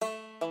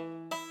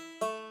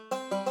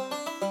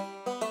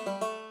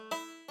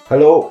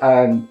Hello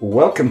and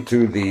welcome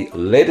to the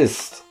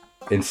latest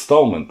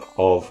installment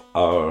of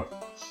our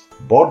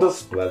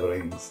Borders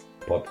Bletherings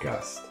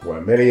podcast, where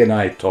Mary and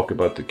I talk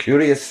about the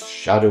curious,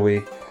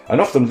 shadowy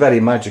and often very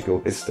magical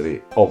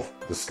history of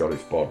the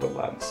Scottish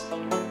borderlands.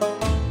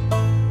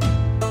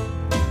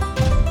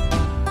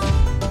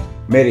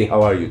 Mary,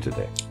 how are you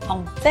today?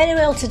 I'm very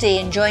well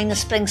today, enjoying the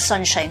spring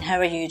sunshine. How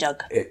are you,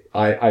 Doug?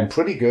 I'm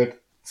pretty good,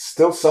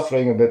 still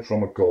suffering a bit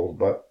from a cold,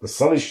 but the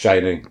sun is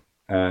shining.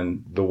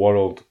 And the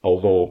world,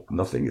 although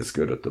nothing is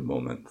good at the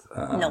moment,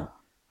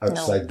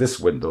 outside this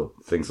window,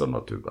 things are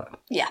not too bad.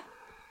 Yeah.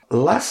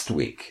 Last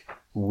week,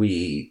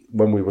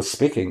 when we were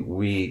speaking,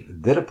 we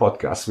did a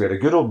podcast. We had a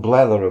good old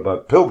blather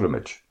about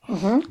pilgrimage,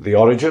 the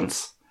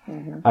origins,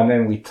 and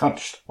then we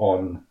touched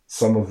on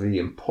some of the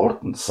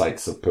important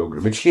sites of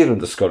pilgrimage here in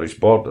the Scottish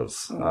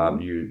borders.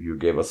 You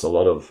gave us a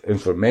lot of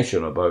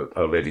information about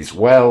Our Lady's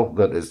Well,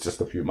 that is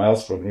just a few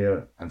miles from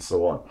here, and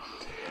so on.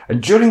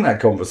 And during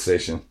that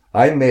conversation,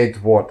 I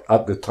made what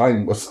at the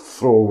time was a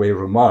throwaway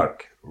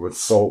remark.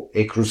 So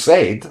a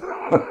crusade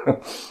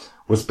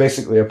was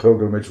basically a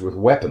pilgrimage with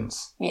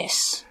weapons.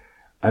 Yes.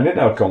 And in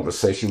our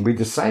conversation, we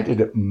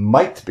decided it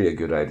might be a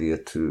good idea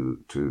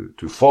to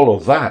follow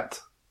that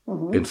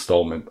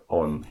installment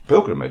on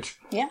pilgrimage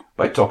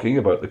by talking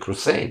about the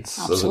crusades.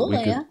 Absolutely, so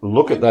that we could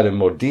look at that in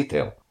more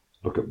detail.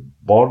 Look at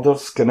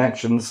borders,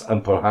 connections,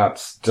 and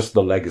perhaps just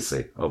the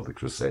legacy of the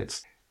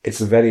crusades. It's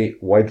a very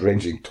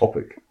wide-ranging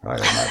topic, I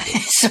imagine.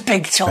 It's a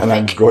big topic. And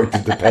I'm going to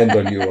depend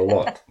on you a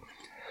lot.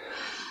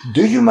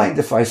 Do you mind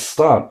if I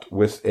start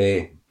with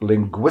a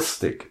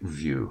linguistic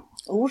view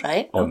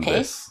on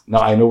this?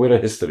 Now, I know we're a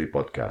history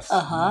podcast,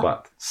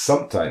 but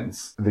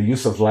sometimes the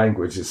use of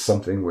language is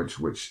something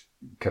which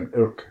can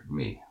irk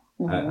me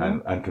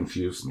and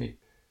confuse me.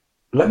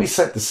 Let me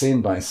set the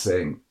scene by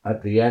saying,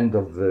 at the end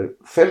of the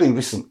fairly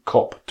recent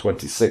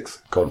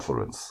COP26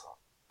 conference,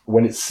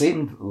 when it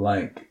seemed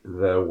like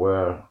there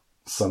were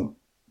some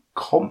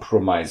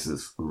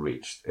compromises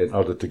reached in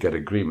order to get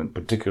agreement,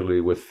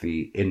 particularly with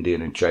the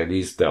Indian and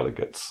Chinese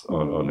delegates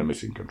on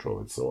emission control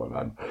and so on,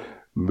 and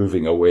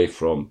moving away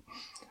from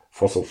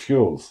fossil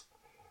fuels,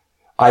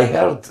 I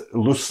heard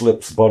loose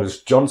lips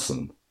Boris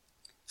Johnson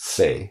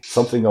say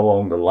something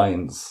along the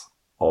lines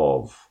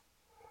of,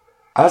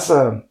 as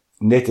a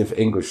native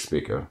English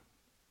speaker,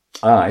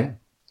 I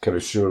can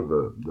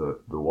assure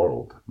the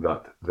world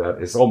that there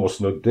is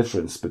almost no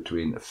difference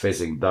between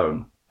phasing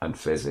down and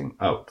phasing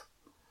out.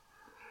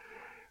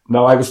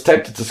 Now, I was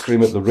tempted to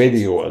scream at the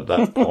radio at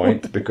that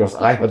point because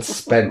I had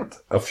spent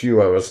a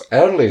few hours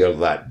earlier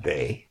that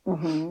day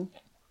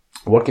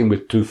working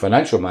with two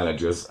financial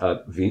managers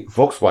at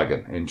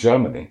Volkswagen in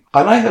Germany.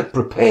 And I had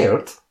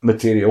prepared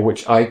material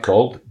which I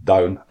called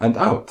down and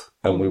out.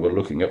 And we were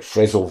looking at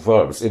phrasal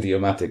verbs,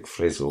 idiomatic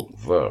phrasal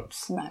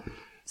verbs. Right.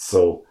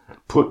 So,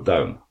 put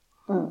down.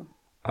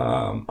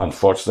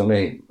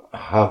 Unfortunately,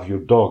 have your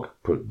dog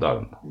put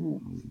down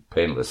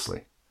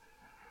painlessly.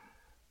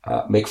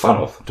 Make fun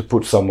of, to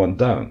put someone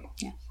down.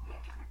 Yeah.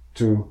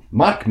 To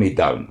mark me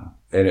down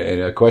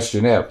in a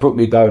questionnaire, put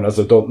me down as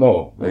I don't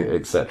know,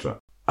 etc.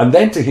 And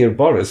then to hear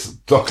Boris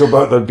talk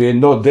about there being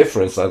no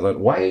difference, I thought,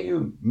 why are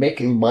you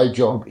making my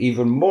job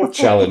even more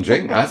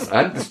challenging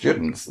and the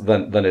students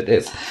than it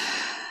is?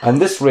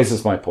 And this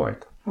raises my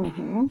point.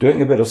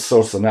 Doing a bit of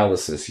source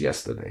analysis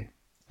yesterday,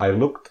 I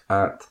looked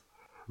at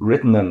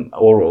written and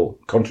oral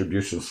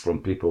contributions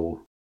from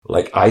people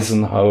like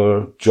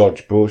Eisenhower,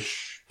 George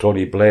Bush,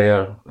 Tony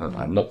Blair.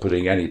 I'm not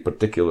putting any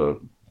particular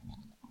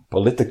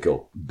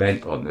political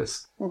bent on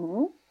this.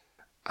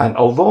 And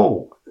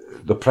although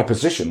the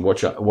preposition,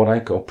 what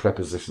I call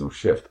prepositional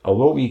shift,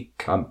 although we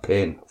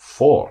campaign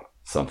for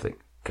something,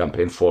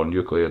 campaign for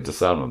nuclear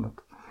disarmament,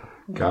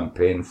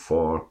 campaign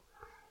for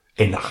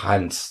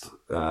enhanced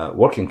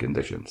working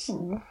conditions,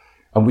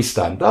 and we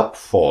stand up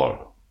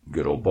for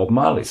good old Bob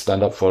Marley,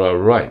 stand up for our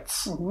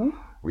rights.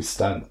 We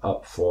stand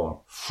up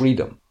for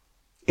freedom.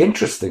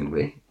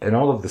 Interestingly, in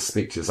all of the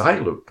speeches I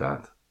looked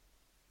at,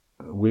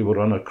 we were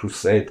on a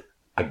crusade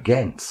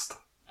against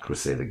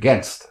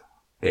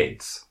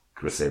AIDS,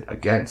 crusade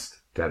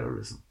against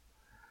terrorism,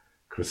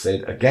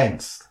 crusade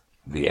against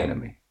the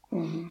enemy.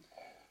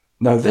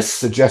 Now, this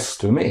suggests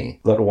to me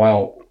that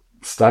while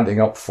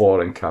standing up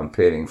for and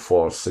campaigning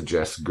for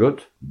suggests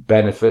good,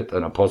 benefit,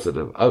 and a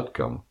positive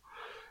outcome,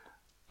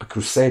 a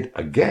crusade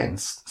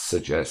against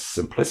suggests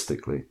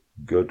simplistically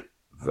good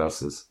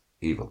versus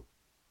evil.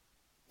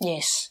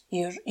 Yes,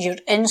 you're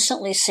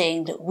instantly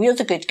saying that we're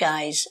the good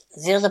guys,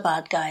 they're the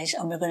bad guys,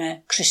 and we're going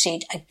to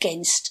crusade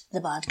against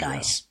the bad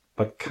guys.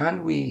 Yeah. But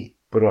can we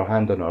put our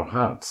hand on our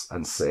hearts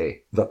and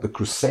say that the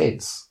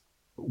crusades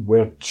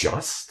were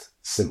just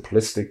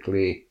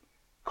simplistically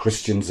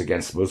Christians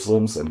against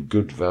Muslims and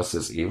good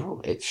versus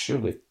evil? It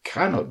surely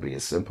cannot be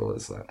as simple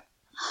as that.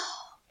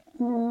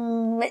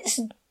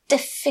 It's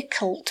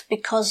difficult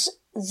because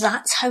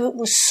that's how it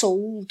was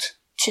sold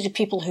to the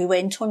people who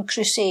went on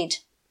crusade.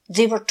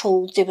 They were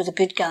told they were the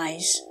good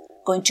guys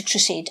going to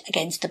crusade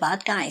against the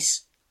bad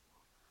guys.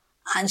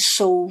 And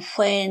so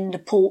when the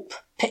Pope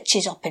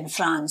pitches up in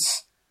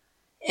France,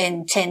 in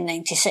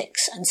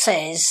 1096 and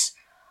says,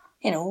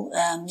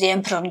 the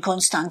Emperor in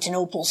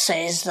Constantinople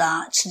says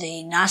that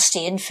the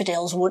nasty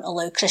infidels won't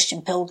allow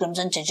Christian pilgrims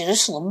into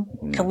Jerusalem.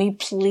 Can we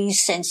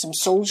please send some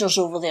soldiers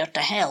over there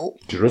to help?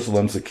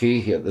 Jerusalem's the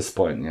key here at this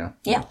point, yeah?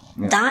 Yeah.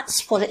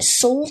 That's what it's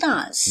sold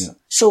as. Yeah.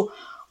 So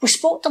we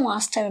spoke the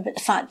last time about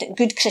the fact that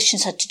good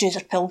Christians had to do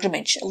their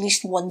pilgrimage at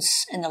least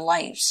once in their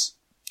lives.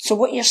 So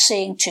what you're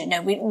saying too,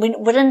 now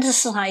we're in a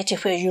society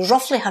where you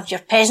roughly have your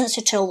peasants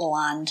who till the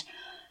land,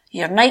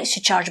 your knights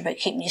who charge about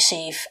keeping you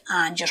safe,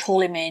 and your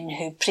holy men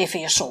who pray for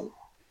your soul.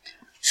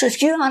 So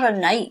if you are a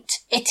knight,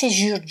 it is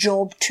your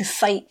job to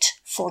fight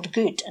for the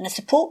good. And if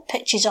the Pope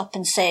pitches up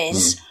and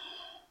says,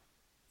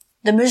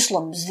 the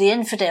Muslims, the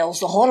infidels,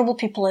 the horrible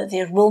people out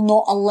there will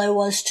not allow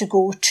us to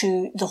go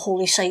to the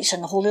holy sites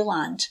in the Holy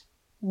Land,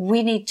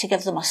 we need to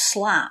give them a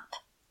slap.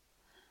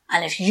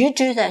 And if you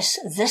do this,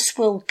 this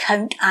will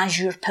count as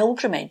your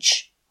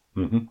pilgrimage.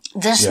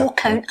 This will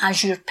count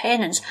as your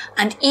penance.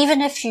 And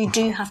even if you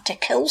do have to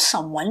kill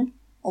someone,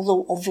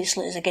 although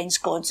obviously it's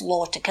against God's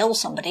law to kill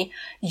somebody,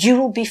 you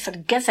will be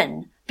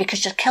forgiven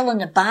because you're killing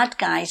the bad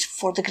guys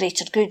for the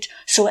greater good.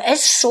 So it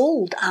is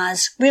sold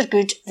as, we're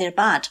good, they're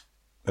bad.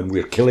 And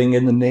we're killing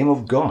in the name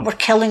of God. We're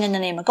killing in the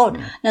name of God.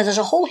 Now there's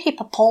a whole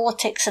heap of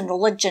politics and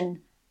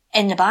religion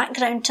in the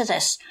background to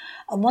this.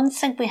 And one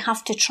thing we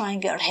have to try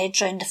and get our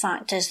heads around the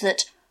fact is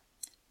that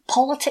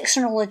politics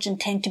and religion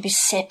tend to be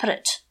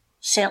separate,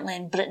 certainly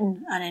in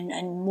Britain and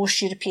in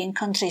most European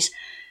countries.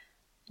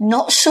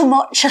 Not so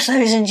much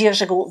 1,000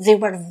 years ago. They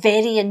were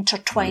very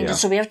intertwined, and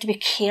so we have to be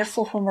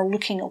careful when we're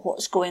looking at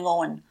what's going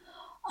on.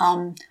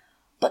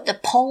 But the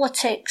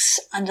politics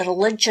and the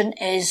religion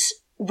is,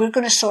 we're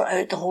going to sort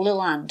out the Holy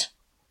Land.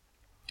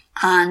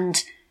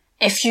 And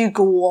if you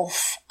go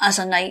off as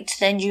a knight,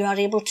 then you are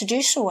able to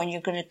do so, and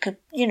you're going to,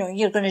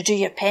 you're going to do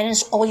your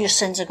penance. All your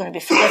sins are going to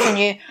be forgiven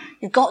you.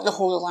 You've got the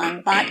Holy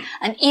Land back.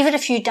 And even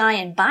if you die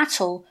in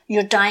battle,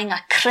 you're dying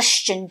a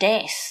Christian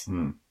death.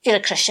 You're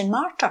a Christian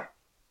martyr.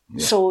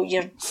 Yeah. So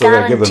you're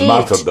they're given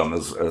martyrdom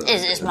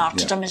as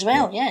martyrdom as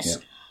well, yes.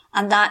 Yeah.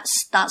 And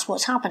that's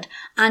what's happened.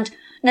 And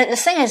now the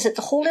thing is that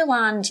the Holy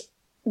Land,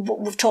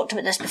 we've talked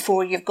about this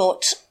before, you've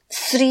got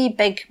 3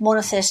 big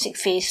monotheistic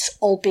faiths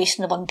all based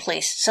in the one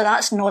place. So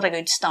that's not a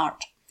good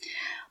start.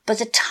 By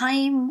the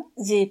time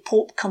the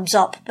Pope comes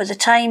up, by the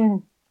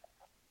time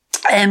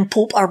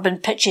Pope Urban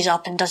pitches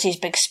up and does his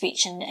big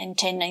speech in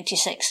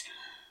 1096,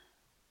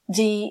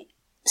 the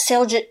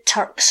Seljuk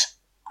Turks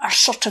are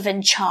sort of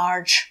in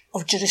charge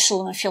of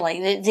Jerusalem, if you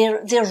like.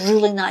 They're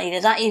ruling that area.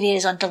 That area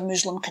is under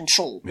Muslim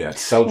control. Yeah,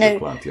 it's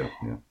Seljuk land,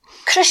 yeah.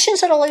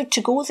 Christians are allowed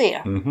to go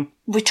there.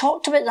 We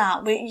talked about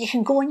that. You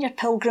can go on your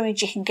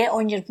pilgrimage, you can get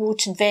on your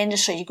boat in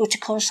Venice, or you go to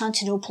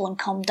Constantinople and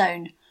come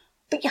down.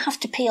 But you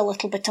have to pay a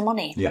little bit of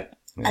money. Yeah.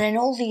 And in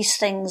all these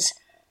things,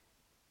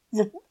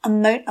 the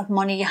amount of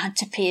money you had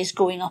to pay is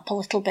going up a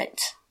little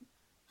bit.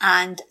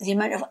 And the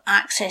amount of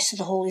access to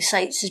the holy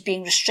sites is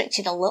being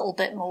restricted a little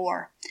bit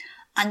more.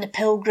 And the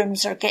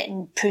pilgrims are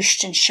getting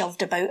pushed and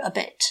shoved about a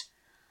bit.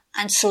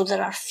 And so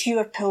there are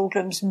fewer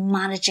pilgrims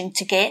managing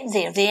to get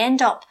there.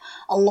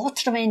 A lot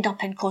of them end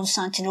up in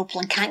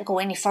Constantinople and can't go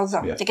any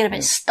further. They get a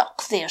bit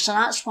stuck there. So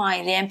that's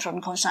why the Emperor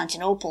in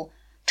Constantinople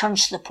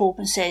turns to the Pope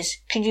and says,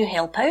 can you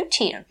help out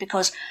here?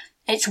 Because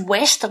it's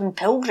Western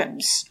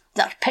pilgrims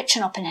that are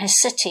pitching up in his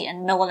city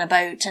and milling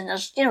about. And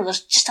there's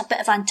just a bit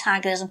of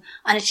antagonism,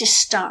 and it's just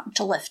starting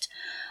to lift.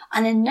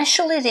 And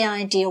initially the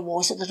idea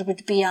was that there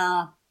would be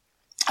a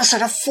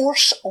sort of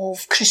force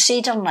of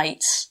Crusader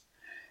knights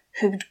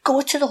who would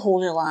go to the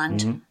Holy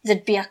Land.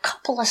 There'd be a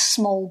couple of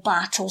small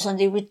battles, and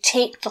they would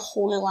take the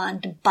Holy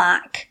Land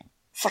back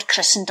for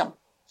Christendom.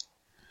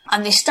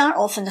 And they start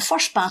off, and the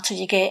first battle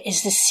you get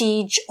is the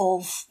siege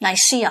of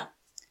Nicaea.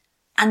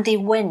 And they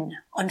win,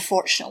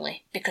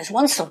 unfortunately, because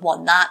once they've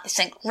won that, they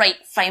think, right,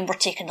 fine, we're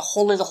taking the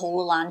Holy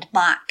Land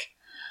back.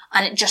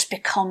 And it just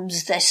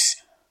becomes this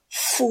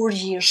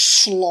 4-year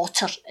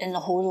slaughter in the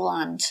Holy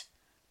Land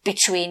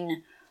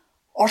between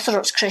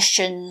Orthodox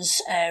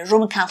Christians,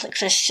 Roman Catholic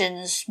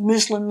Christians,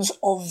 Muslims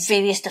of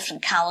various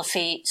different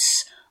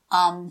caliphates,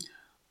 and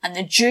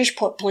the Jewish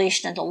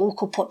population and the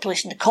local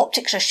population, the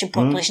Coptic Christian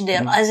population,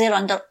 they're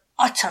under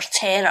utter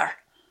terror,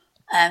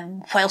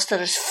 whilst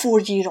there is 4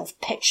 years of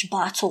pitched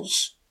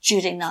battles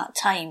during that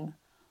time.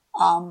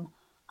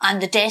 And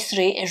the death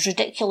rate is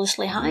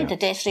ridiculously high. Yeah. The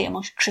death rate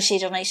amongst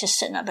Crusader Knights is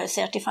sitting at about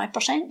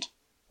 35%.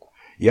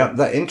 Yeah,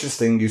 that's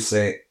interesting you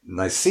say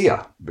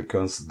Nicaea,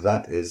 because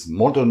that is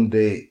modern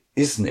day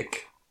Iznik.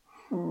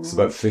 It's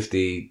about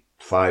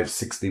 55,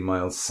 60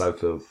 miles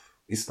south of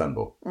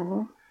Istanbul.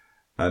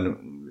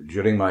 And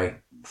during my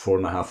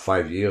 4.5,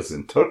 5 years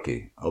in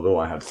Turkey, although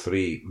I had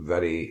 3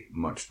 very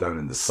much down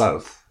in the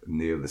south,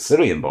 near the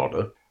Syrian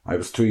border, I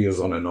was 2 years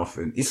on and off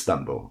in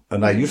Istanbul.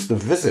 And I used to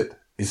visit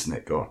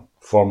Iznik, or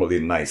formerly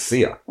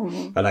Nicaea.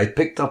 And I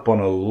picked up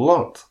on a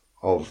lot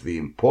of the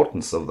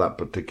importance of that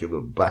particular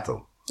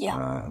battle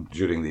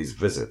during these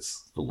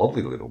visits. It's a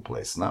lovely little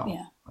place now.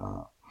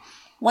 Yeah.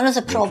 One of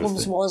the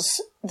problems was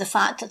the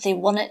fact that they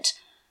won it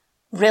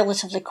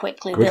relatively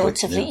quickly,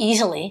 relatively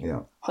easily,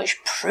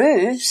 which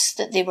proves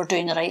that they were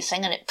doing the right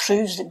thing, and it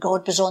proves that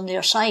God was on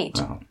their side.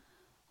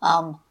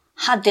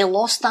 Had they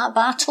lost that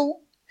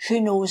battle, who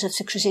knows if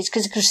the Crusades,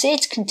 because the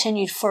Crusades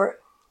continued for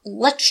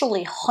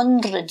literally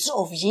hundreds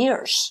of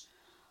years.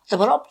 There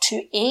were up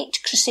to 8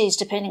 Crusades,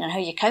 depending on how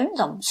you count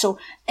them. So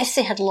if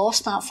they had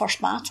lost that first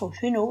battle,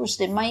 who knows?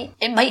 It might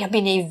have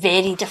been a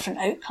very different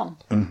outcome.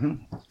 Mm-hmm.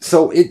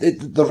 So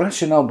the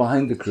rationale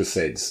behind the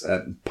Crusades,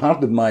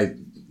 part of my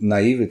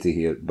naivety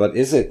here, but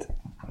is it,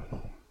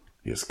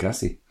 here's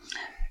Cassie,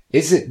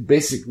 is it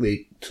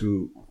basically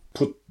to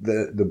put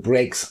the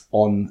brakes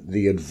on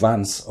the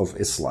advance of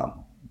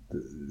Islam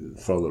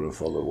further and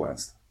further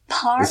west?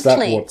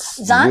 Partly.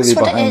 That's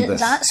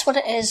what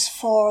it is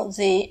for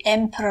the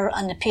emperor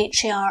and the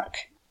patriarch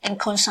in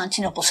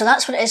Constantinople. So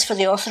that's what it is for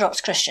the Orthodox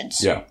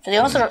Christians. Yeah. For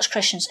the Orthodox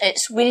Christians,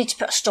 it's we need to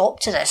put a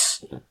stop to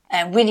this,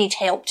 and we need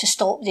help to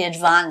stop the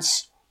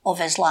advance of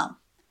Islam.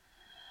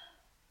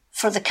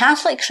 For the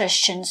Catholic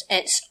Christians,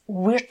 it's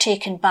we're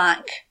taking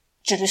back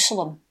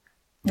Jerusalem.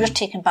 We're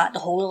taking back the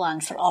Holy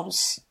Land for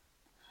us.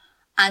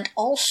 And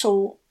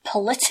also,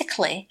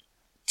 politically,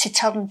 to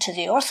turn to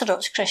the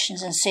Orthodox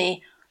Christians and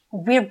say,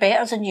 we're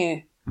better than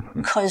you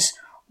because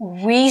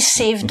we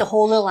saved the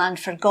Holy Land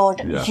for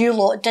God. Yeah. You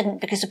lot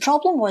didn't, because the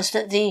problem was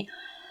that the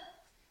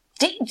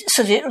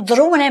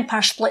Roman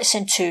Empire splits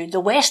in two. The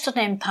Western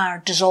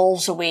Empire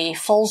dissolves away,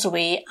 falls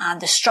away,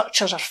 and the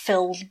structures are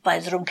filled by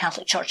the Roman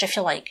Catholic Church, if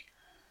you like.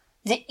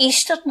 The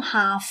eastern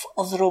half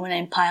of the Roman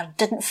Empire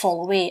didn't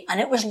fall away, and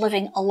it was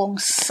living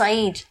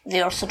alongside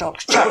the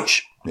Orthodox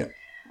Church. Yeah.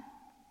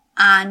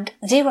 And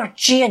they were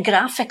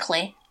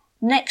geographically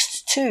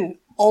next to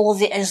all of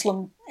the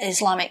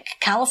Islamic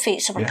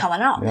caliphates that were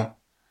coming up. Yeah.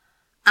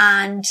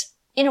 And,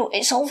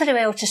 it's all very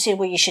well to say,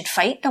 well, you should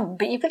fight them,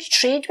 but you've got to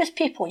trade with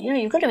people.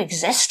 You've got to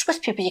exist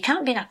with people. You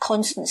can't be in a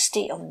constant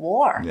state of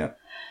war. Yeah.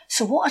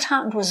 So what had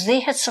happened was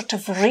they had sort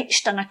of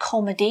reached an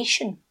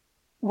accommodation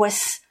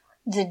with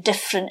the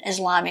different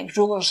Islamic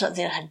rulers that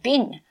there had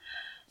been.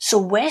 So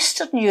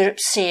Western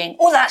Europe's saying,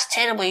 oh, that's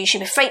terrible, you should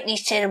be fighting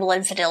these terrible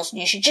infidels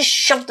and you should just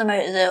shove them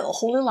out of the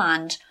Holy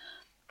Land.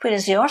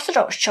 Whereas the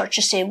Orthodox Church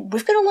is saying,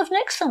 we've got to live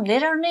next to them,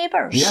 they're our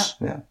neighbours.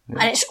 Yeah.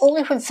 And it's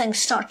only when things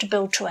start to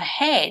build to a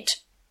head,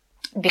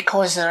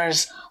 because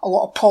there's a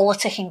lot of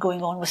politicking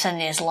going on within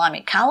the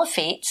Islamic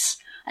caliphates,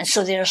 and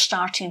so they're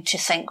starting to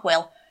think,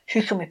 well,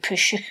 who can we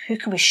push, who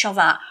can we shove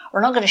at?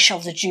 We're not going to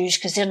shove the Jews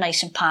because they're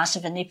nice and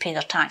passive and they pay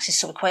their taxes,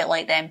 so we quite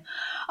like them.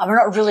 And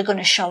we're not really going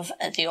to shove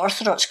at the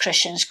Orthodox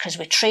Christians because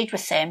we trade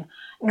with them.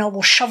 No,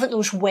 we'll shove at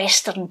those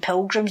Western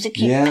pilgrims that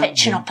keep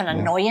pitching up and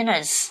annoying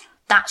us.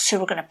 That's who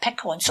we're going to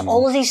pick on. So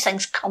all of these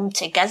things come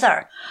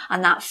together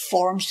and that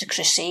forms the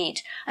crusade.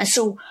 And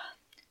so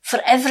for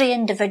every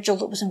individual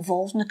that was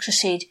involved in the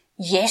crusade,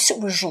 yes, it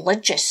was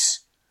religious,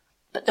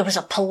 but there was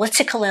a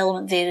political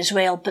element there as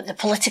well. But the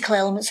political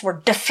elements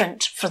were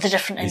different for the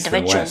different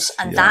individuals.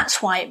 And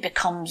that's why it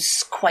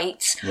becomes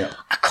quite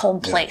a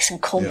complex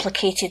and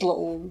complicated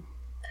little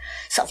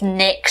sort of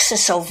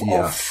nexus of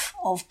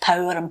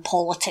power and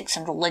politics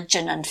and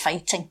religion and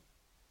fighting.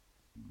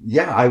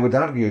 Yeah, I would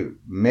argue,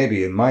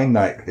 maybe in my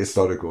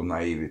historical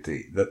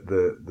naivety, that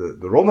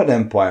the Roman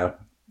Empire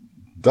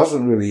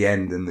doesn't really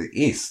end in the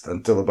East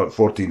until about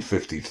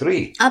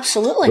 1453.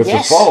 Absolutely, with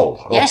the fall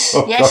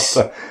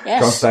of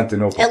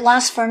Constantinople. It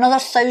lasts for another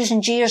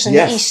 1,000 years in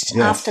the East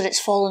after it's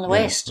fallen in the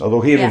West.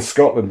 Although here in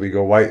Scotland we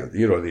go, why,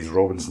 these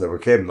Romans never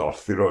came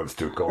north, it's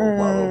too cold,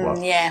 blah, blah,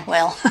 blah. Yeah,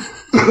 well.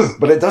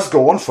 But it does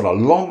go on for a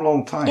long,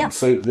 long time. Yeah.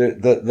 So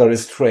there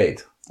is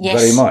trade,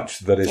 very much,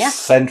 that is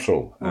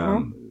central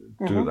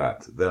to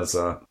that. There's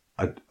a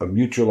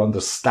mutual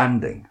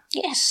understanding.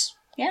 Yes,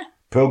 yeah.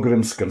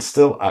 Pilgrims can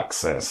still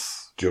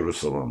access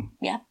Jerusalem,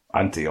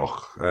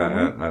 Antioch,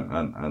 and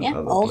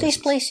other all places.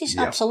 These places,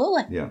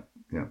 absolutely. Yeah.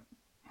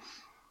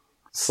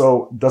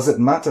 So, does it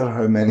matter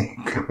how many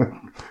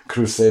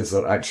crusades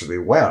there actually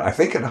were? I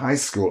think in high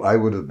school I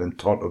would have been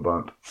taught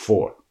about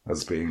 4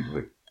 as being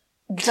the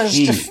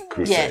key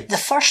crusades. Yeah, the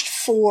first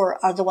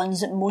 4 are the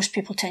ones that most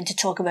people tend to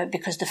talk about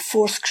because the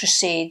 4th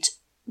crusade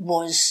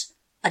was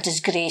a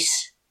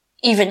disgrace.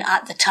 Even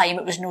at the time,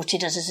 it was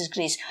noted as a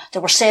disgrace.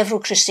 There were several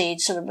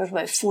crusades, so there were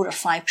about 4 or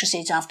 5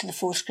 crusades after the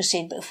 4th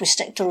crusade, but if we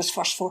stick to those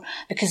first 4,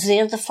 because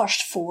they're the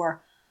first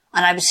 4,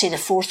 and I would say the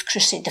 4th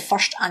crusade, the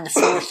 1st and the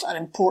 4th are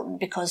important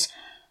because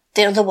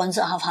they're the ones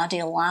that have had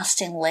a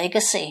lasting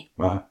legacy.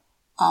 Uh-huh.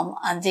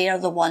 And they are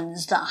the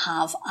ones that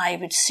have, I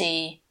would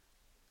say,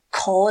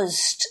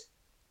 caused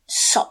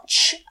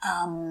such,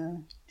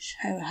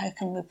 how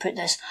can we put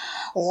this,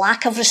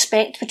 lack of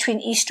respect between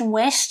East and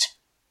West.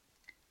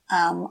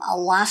 A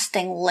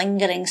lasting,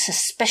 lingering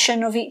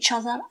suspicion of each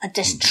other, a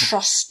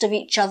distrust of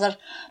each other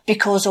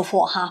because of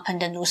what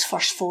happened in those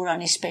first 4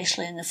 and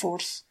especially in the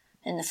fourth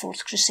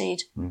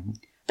crusade. Mm-hmm.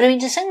 But I mean,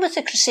 the thing with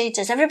the crusades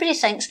is everybody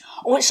thinks,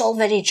 oh, it's all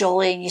very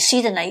jolly and you see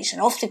the knights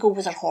and off they go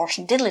with their horse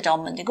and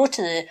diddly-dum and they go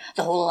to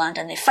the Holy Land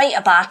and they fight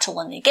a battle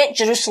and they get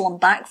Jerusalem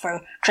back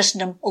for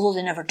Christendom, although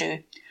they never do.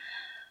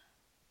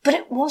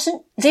 But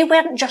they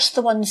weren't just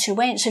the ones who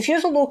went. So if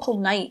you're the local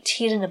knight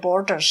here in the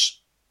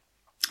Borders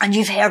and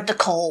you've heard the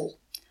call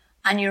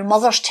and your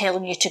mother's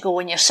telling you to go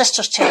and your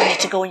sister's telling you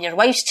to go and your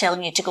wife's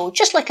telling you to go,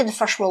 just like in the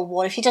First World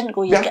War, if you didn't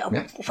go, you'd get a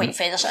white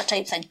feather sort of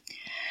type thing.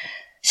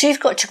 So you've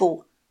got to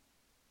go.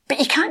 But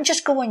you can't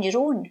just go on your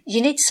own.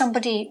 You need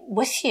somebody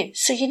with you.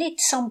 So you need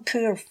some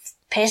poor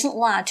peasant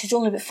lad who's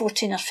only about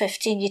 14 or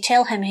 15. You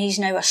tell him he's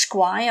now a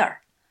squire.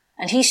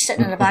 And he's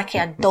sitting in the back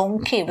of a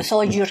donkey with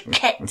all your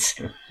kit.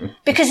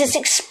 Because it's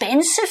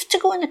expensive to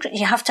go in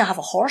you have to have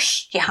a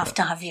horse, you have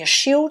to have your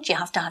shield, you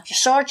have to have your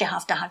sword, you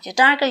have to have your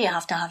dagger, you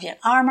have to have your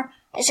armour.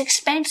 It's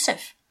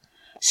expensive.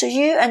 So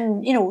you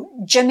and,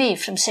 Jimmy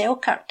from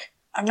Selkirk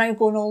are now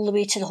going all the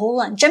way to the Holy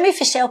Land. Jimmy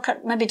from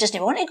Selkirk maybe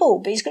doesn't want to go,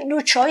 but he's got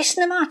no choice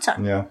in the matter.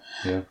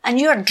 Yeah. And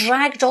you are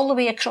dragged all the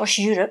way across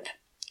Europe,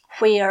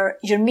 where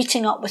you're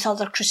meeting up with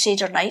other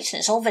Crusader knights, and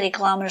it's all very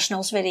glamorous and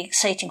all very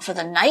exciting for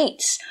the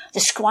knights. The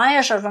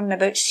squires are running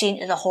about seeing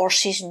to the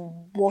horses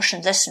and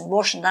washing this and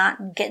washing that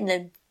and getting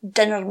the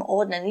dinner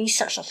on and these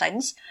sorts of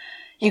things.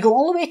 You go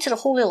all the way to the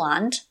Holy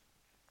Land.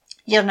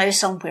 You're now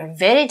somewhere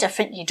very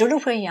different. You don't know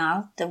where you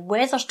are. The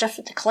weather's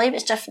different, the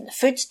climate's different, the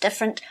food's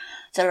different.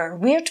 There are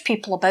weird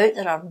people about.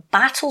 There are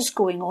battles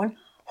going on.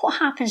 What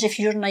happens if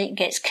your knight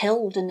gets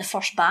killed in the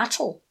first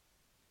battle?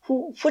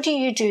 What do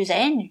you do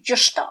then? You're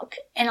stuck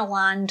in a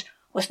land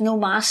with no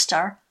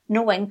master,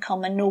 no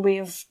income, and no way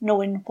of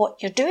knowing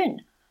what you're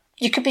doing.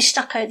 You could be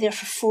stuck out there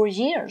for 4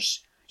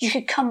 years. You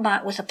could come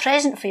back with a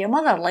present for your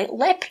mother, like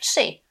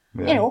leprosy.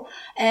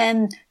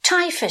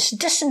 Typhus,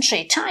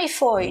 dysentery,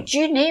 typhoid,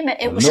 you name it,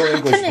 it was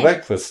happening. No English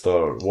breakfast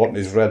or wanting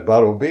his red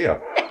barrel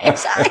beer.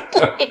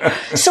 Exactly.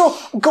 So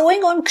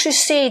going on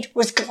crusade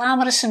was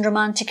glamorous and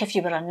romantic if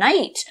you were a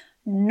knight,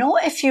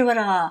 not if you were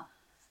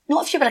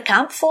a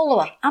camp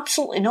follower.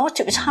 Absolutely not.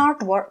 It was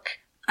hard work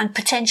and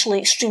potentially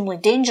extremely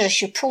dangerous.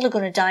 You're probably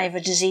going to die of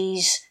a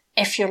disease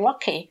if you're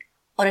lucky,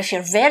 or if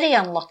you're very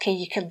unlucky,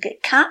 you could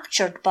get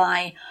captured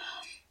by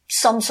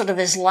some sort of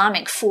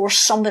Islamic force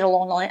somewhere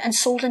along the line and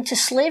sold into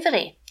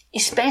slavery,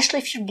 especially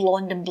if you're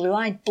blonde and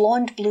blue-eyed.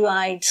 Blonde,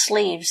 blue-eyed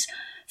slaves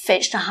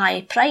fetched a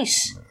high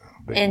price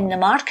in the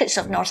markets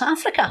of North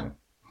Africa.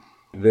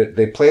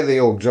 They play the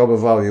old job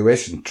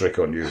evaluation trick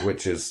on you,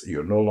 which is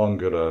you're no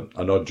longer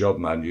an odd job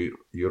man,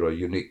 you're a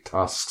unique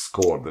tasks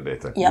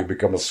coordinator. Yep. You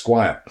become a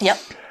squire. Yep.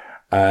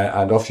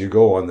 And off you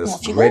go on this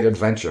great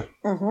adventure.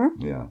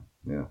 Mm-hmm.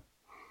 Yeah.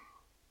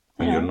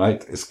 And your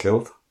knight is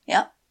killed.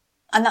 Yeah.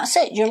 And that's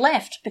it. You're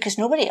left because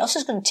nobody else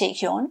is going to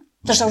take you on.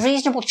 There's a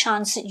reasonable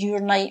chance that your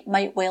knight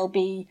might well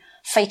be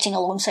fighting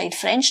alongside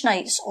French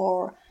knights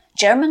or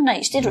German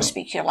knights. They don't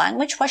speak your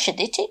language. Why should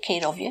they take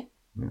care of you?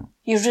 Yeah.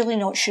 You're really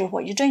not sure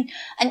what you're doing.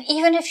 And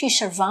even if you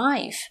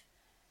survive,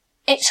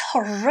 it's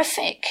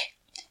horrific.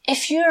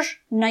 If your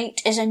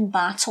knight is in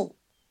battle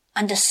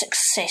and is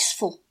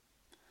successful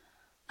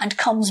and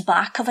comes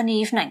back of an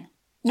evening,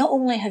 not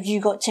only have you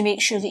got to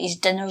make sure that his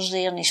dinner's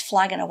there and his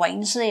flagon of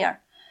wine's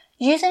there,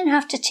 you then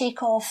have to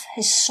take off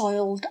his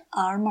soiled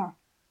armour,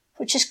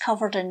 which is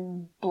covered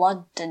in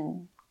blood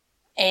and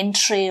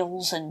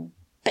entrails and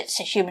bits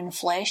of human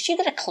flesh. You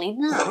got to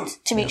clean that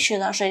to make sure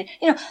that's ready.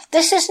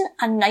 This isn't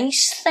a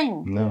nice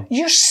thing. No.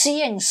 You're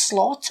seeing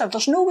slaughter.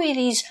 There's no way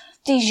these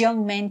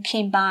young men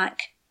came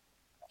back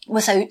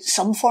without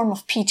some form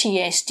of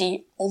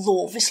PTSD,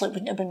 although obviously it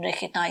wouldn't have been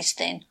recognised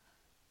then.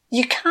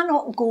 You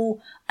cannot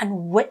go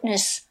and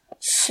witness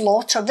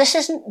slaughter. This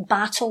isn't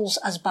battles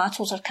as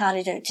battles are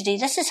carried out today.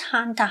 This is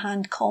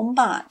hand-to-hand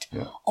combat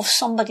of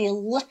somebody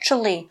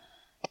literally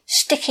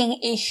sticking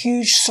a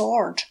huge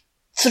sword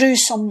through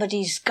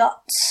somebody's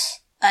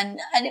guts. And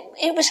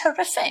it was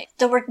horrific.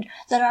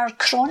 There are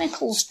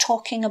chronicles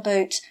talking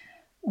about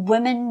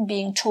women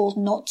being told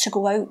not to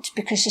go out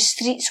because the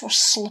streets were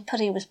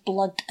slippery with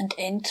blood and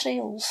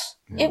entrails.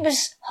 Yeah. It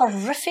was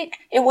horrific.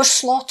 It was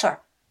slaughter.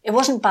 It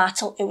wasn't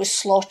battle, it was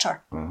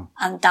slaughter. Mm.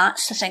 And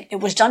that's the thing. It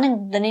was done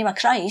in the name of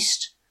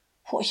Christ.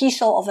 What he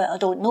thought of it, I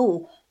don't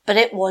know. But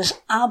it was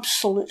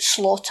absolute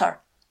slaughter.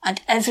 And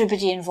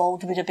everybody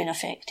involved would have been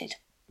affected.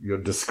 Your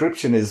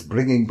description is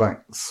bringing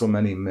back so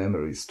many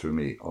memories to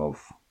me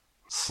of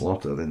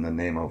slaughter in the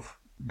name of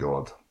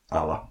God,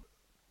 Allah.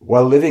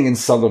 While living in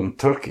southern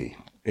Turkey,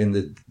 in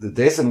the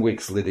days and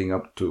weeks leading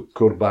up to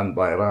Kurban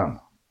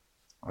Bayram,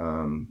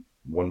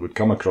 one would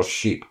come across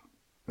sheep.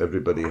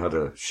 Everybody had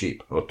a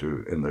sheep or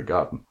two in their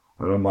garden.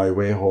 And on my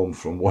way home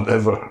from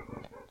whatever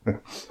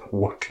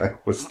work I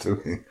was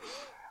doing,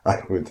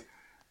 I would,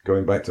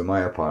 going back to my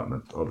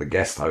apartment or the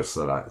guest house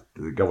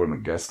the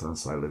government guest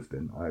house I lived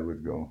in, I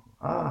would go,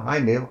 hi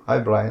Neil, hi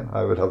Brian.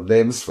 I would have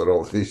names for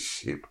all these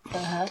sheep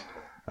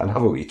and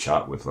have a wee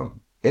chat with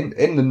them.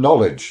 In the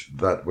knowledge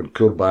that when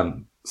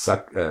Kurban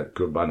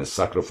is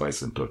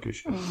sacrifice in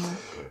Turkish,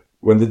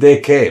 when the day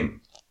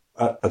came,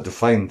 at a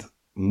defined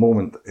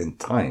moment in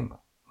time,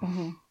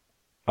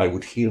 I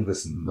would hear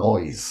this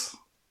noise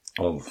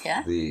of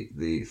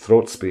the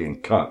throats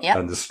being cut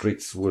and the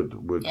streets would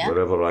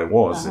wherever I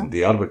was, in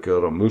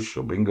Diyarbakir or Mush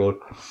or Bingöl,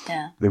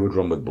 they would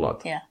run with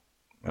blood. Yeah.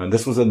 And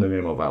this was in the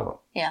name of Allah.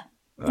 Yeah.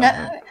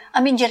 Now,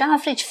 I mean, your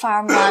average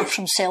farm lad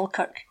from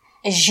Selkirk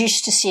is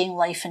used to seeing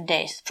life and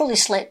death. Probably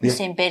slept in the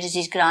same bed as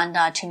his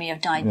granddad who may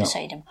have died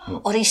beside him.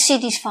 Or he's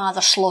seen his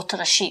father slaughter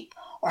a sheep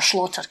or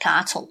slaughter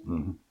cattle.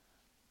 Mm-hmm.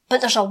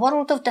 But there's a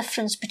world of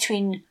difference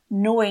between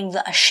knowing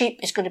that a sheep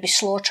is going to be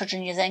slaughtered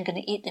and you're then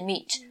going to eat the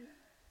meat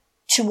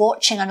to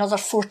watching another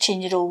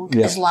 14-year-old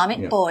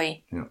Islamic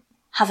boy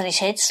having his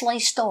head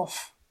sliced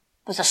off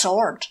with a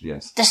sword.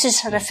 Yes. This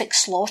is horrific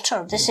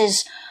slaughter. This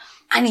is,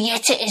 and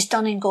yet it is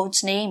done in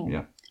God's name.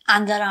 Yeah.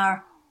 And there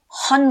are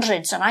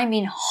hundreds, and I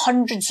mean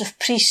hundreds of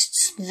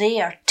priests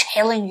there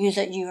telling you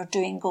that you are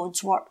doing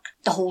God's work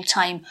the whole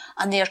time.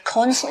 And they are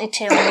constantly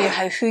telling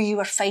you who you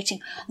are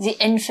fighting. The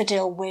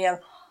infidel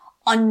were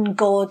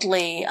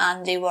ungodly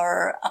and they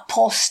were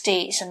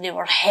apostates and they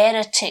were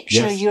heretics.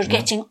 Yes, You're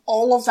getting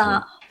all of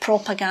that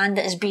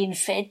propaganda is being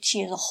fed to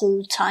you the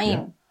whole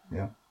time.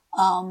 Yeah.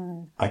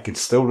 I can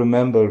still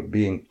remember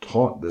being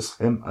taught this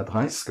hymn at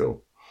high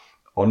school.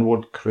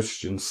 Onward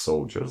Christian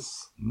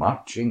soldiers,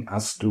 marching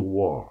as to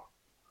war,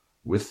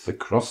 with the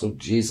cross of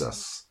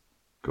Jesus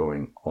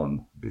going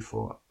on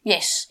before.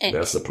 Yes.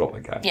 There's the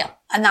propaganda. Yeah,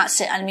 and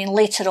that's it. I mean,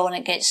 later on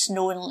it gets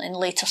known in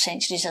later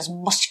centuries as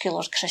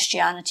muscular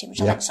Christianity,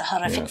 which I think is a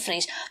horrific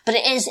phrase. But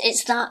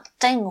it's that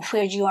thing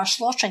where you are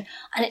slaughtering.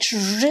 And it's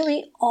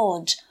really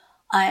odd.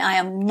 I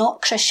am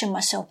not Christian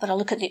myself, but I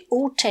look at the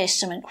Old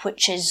Testament,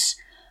 which is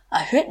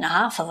a hoot and a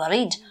half of a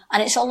read.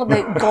 And it's all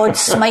about God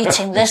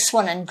smiting this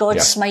one and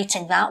God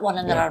smiting that one.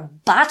 And there are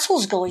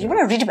battles going. You want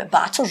to read about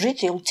battles, read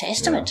the Old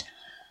Testament.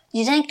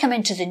 You then come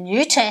into the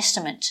New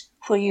Testament,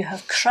 where you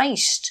have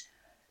Christ,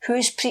 who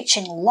is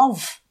preaching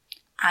love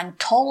and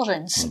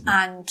tolerance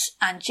and,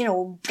 you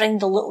know, bring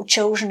the little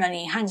children, and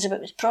he hangs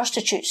about with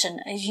prostitutes,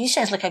 and he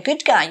says like a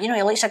good guy, you know,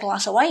 he likes a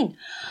glass of wine.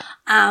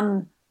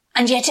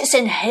 And yet it's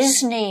in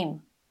his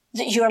name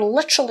that you are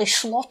literally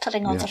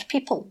slaughtering other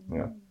people.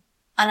 Yeah.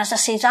 And as I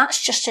say,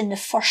 that's just in the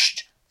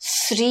first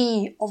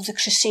 3 of the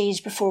Crusades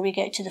before we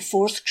get to the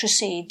 4th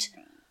Crusade,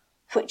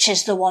 which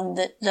is the one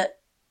that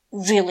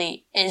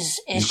really is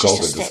just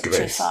a step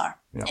too far.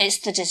 Yeah. It's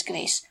the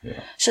disgrace.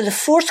 Yeah. So the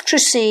 4th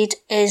Crusade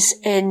is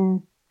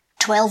in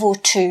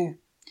 1202.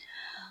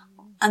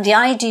 And the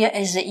idea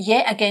is that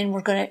yet again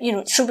we're going to, you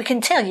know, so we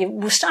can tell you,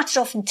 we started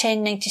off in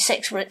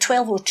 1096, we're at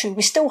 1202,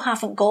 we still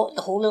haven't got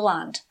the Holy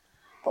Land.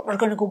 But we're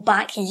going to go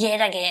back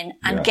yet again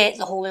and get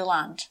the Holy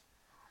Land.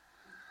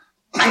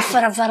 And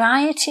for a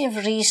variety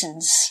of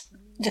reasons,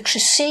 the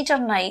Crusader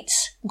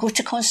Knights go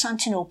to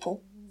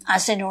Constantinople,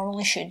 as they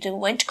normally should. They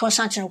went to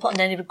Constantinople and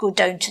then they would go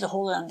down to the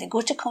Holy Land. They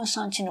go to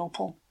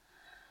Constantinople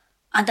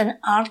and an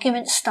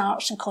argument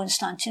starts in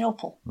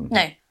Constantinople. Mm-hmm.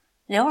 Now,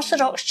 the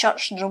Orthodox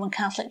Church and the Roman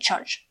Catholic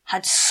Church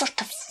had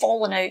sort of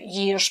fallen out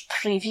years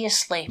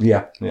previously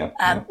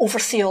over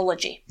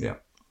theology. Yeah.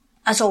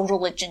 As all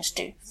religions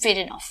do. Fair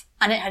enough.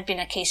 And it had been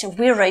a case of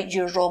we're right,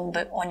 you're wrong,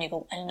 but on you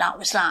go. And that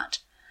was that.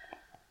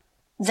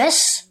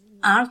 This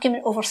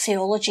argument over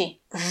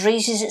theology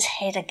raises its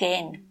head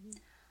again.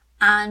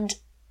 And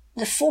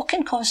the folk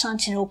in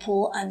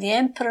Constantinople and the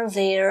emperor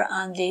there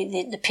and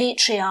the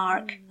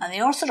patriarch and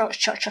the Orthodox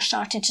Church are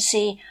starting to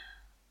say,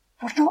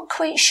 we're not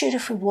quite sure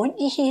if we want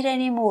you here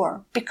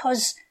anymore,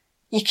 because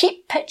you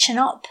keep pitching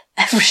up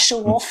every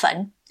so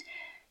often.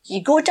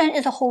 You go down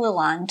to the Holy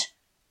Land,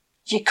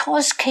 you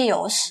cause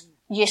chaos,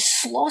 you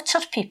slaughter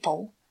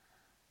people,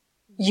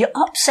 you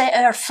upset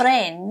our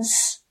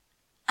friends,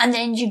 and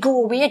then you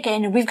go away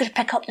again and we've got to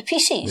pick up the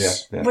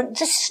pieces. Yeah. But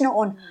this is not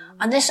on.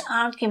 And this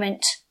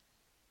argument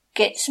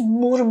gets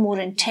more and more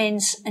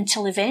intense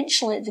until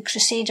eventually the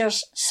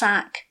Crusaders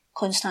sack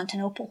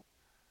Constantinople.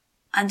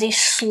 And they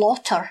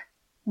slaughter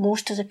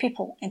most of the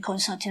people in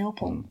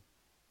Constantinople.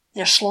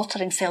 They're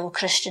slaughtering fellow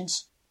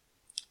Christians.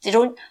 There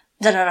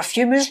are a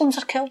few Muslims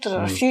are killed, there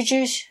are a few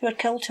Jews who are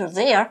killed who are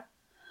there,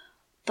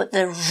 but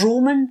the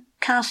Roman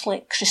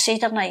Catholic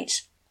Crusader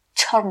Knights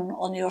turn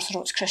on the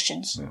Orthodox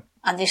Christians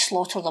and they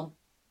slaughter them.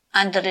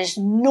 And there is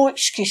no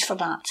excuse for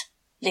that.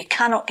 They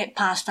cannot get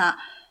past that.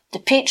 The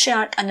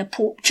Patriarch and the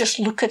Pope just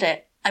look at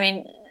it. I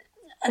mean,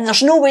 and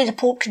there's no way the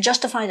Pope can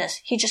justify this.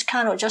 He just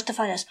cannot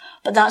justify this.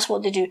 But that's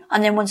what they do.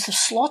 And then once they've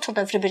slaughtered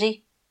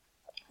everybody,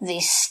 they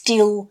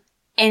steal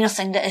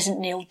anything that isn't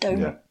nailed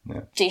down.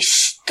 They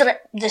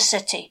strip the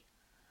city.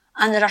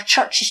 And there are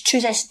churches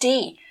to this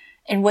day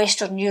in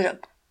Western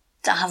Europe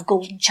that have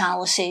golden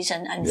chalices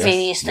and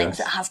various things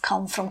that have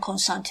come from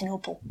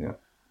Constantinople. Yeah.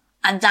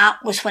 And that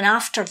was when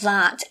after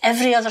that,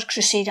 every other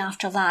crusade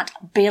after that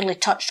barely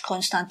touched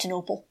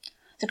Constantinople.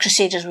 The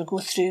Crusaders would go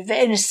through,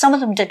 and some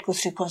of them did go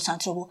through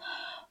Constantinople,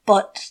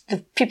 but the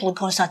people in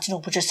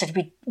Constantinople just said,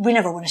 we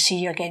never want to see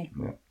you again.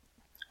 Yeah.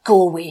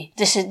 Go away.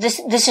 This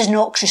is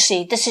not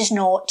crusade. This is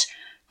not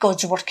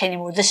God's work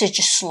anymore. This is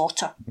just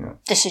slaughter. Yeah.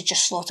 This is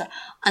just slaughter.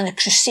 And the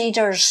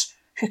Crusaders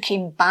who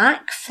came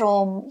back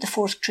from the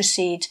 4th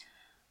Crusade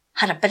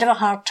had a bit of a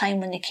hard time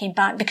when they came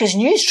back, because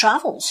news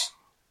travels.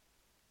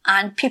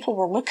 And people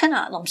were looking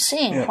at them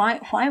saying,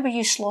 why were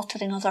you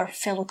slaughtering other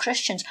fellow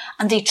Christians?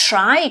 And they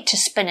tried to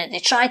spin it. They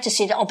tried to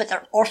say that, but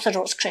they're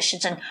Orthodox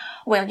Christians and,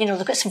 well,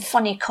 they've got some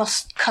funny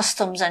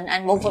customs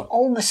and well, they're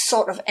almost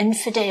sort of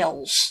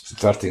infidels.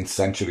 13th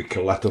century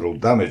collateral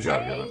damage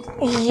argument.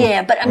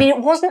 Yeah, but I mean,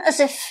 it wasn't as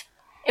if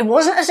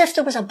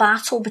there was a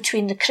battle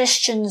between the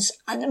Christians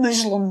and the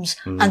Muslims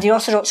and the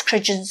Orthodox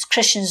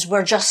Christians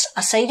were just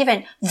a side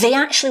event. They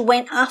actually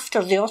went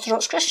after the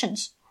Orthodox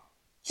Christians.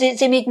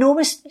 They made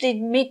no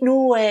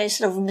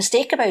sort of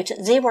mistake about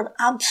it. They were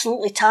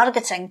absolutely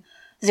targeting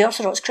the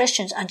Orthodox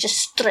Christians and just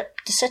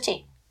stripped the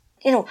city.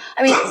 I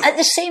mean, at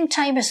the same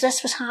time as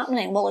this was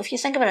happening, well, if you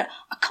think about it,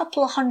 a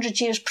couple of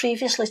 100 years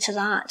previously to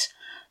that,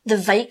 the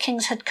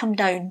Vikings had come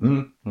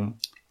down,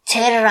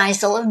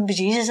 terrorised the living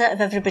bejesus out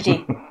of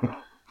everybody.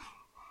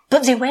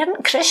 But they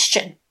weren't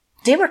Christian.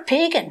 They were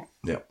pagan.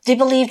 Yeah. They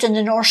believed in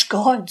the Norse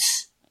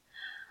gods.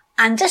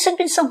 And this had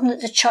been something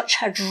that the church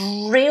had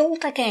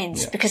railed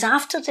against, because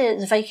after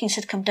the Vikings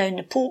had come down,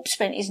 the Pope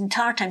spent his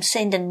entire time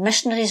sending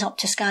missionaries up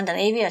to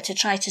Scandinavia to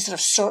try to sort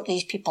of sort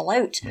these people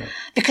out,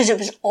 because it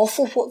was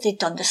awful what they'd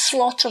done. The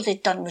slaughter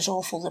they'd done was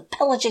awful. The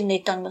pillaging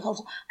they'd done was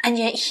awful. And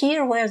yet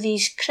here were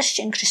these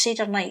Christian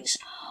Crusader knights,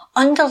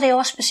 under the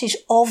auspices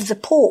of the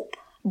Pope,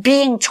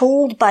 being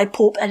told by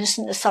Pope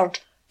Innocent III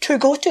to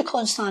go to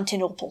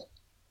Constantinople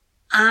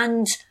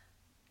and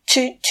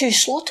to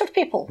slaughter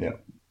people. Yeah.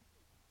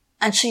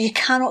 And so you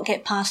cannot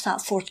get past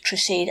that Fourth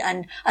Crusade.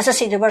 And as I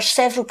say, there were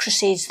several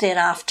crusades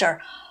thereafter,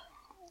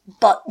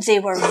 but they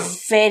were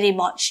very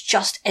much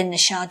just in the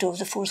shadow of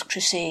the Fourth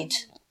Crusade.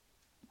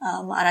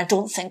 And I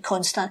don't think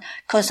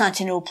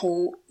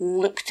Constantinople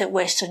looked at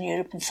Western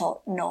Europe and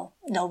thought, no,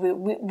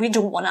 we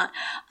don't want that.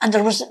 And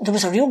there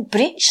was a real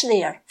breach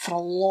there for a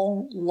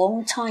long,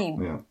 long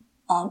time. Yeah.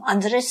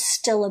 And there is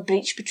still a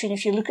breach between,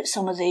 if you look at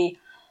some of the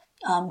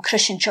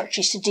Christian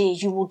churches today,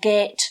 you will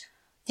get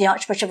the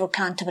Archbishop of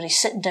Canterbury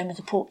sitting down with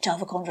the Pope to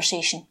have a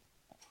conversation.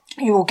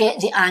 You will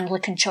get the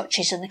Anglican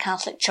churches and the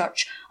Catholic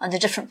Church and the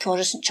different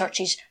Protestant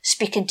churches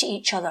speaking to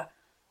each other.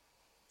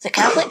 The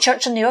Catholic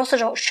Church and the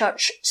Orthodox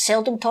Church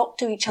seldom talk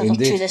to each other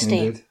to this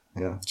day.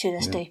 Yeah. To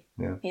this day.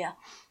 Yeah.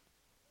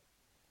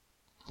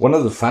 One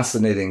of the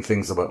fascinating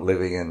things about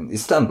living in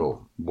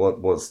Istanbul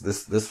was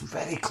this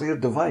very clear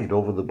divide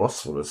over the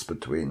Bosphorus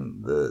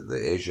between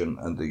the Asian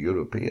and the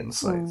European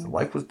sides.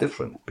 Life was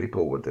different.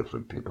 People were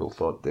different. People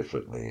thought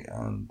differently.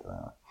 And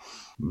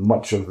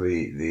much of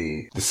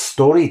the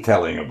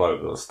storytelling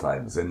about those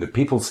times in the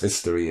people's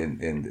history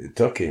in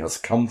Turkey has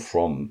come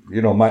from,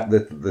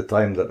 the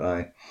time that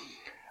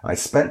I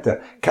spent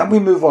there. Can we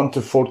move on to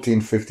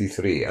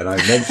 1453? And I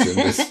mention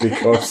this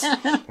because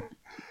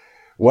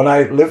when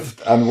I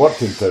lived and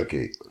worked in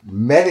Turkey,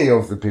 many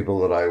of the people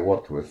that I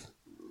worked with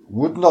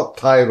would not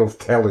tire of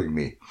telling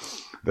me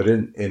that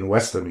in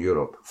Western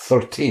Europe,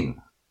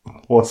 13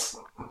 was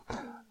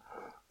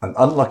an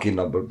unlucky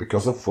number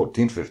because of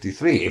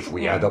 1453. If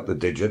we add up the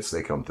digits,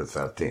 they come to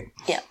 13.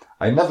 Yeah.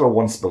 I never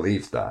once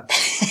believed that.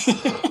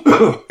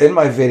 In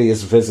my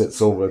various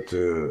visits over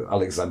to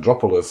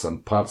Alexandropolis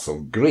and parts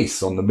of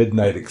Greece on the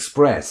Midnight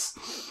Express,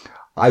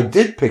 I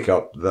did pick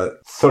up that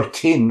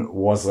 13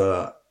 was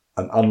an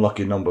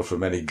unlucky number for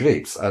many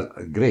Greeks,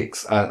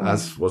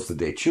 as was the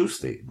day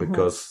Tuesday,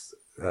 because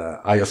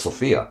Hagia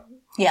Sophia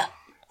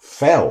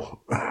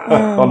fell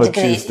on a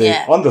Tuesday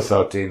on the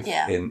 13th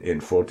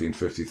in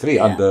 1453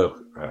 under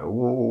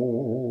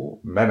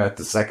Mehmet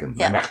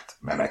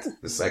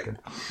II.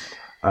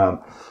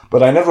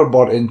 But I never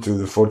bought into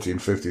the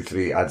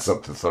 1453 adds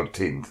up to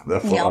 13.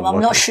 Therefore, I'm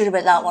not sure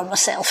about that one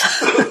myself.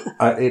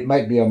 It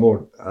might be a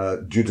more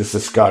Judas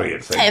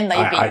Iscariot thing. It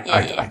might be.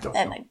 I don't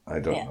know. I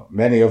don't know.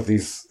 Many of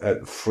these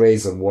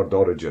phrase and word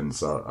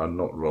origins are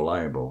not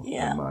reliable.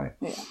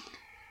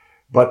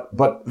 But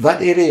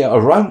that area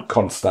around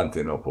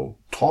Constantinople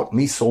taught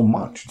me so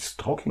much, just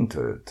talking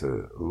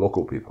to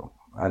local people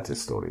and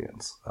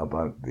historians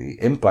about the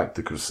impact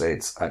the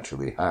Crusades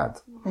actually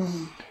had.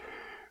 Mm-hmm.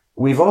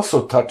 We've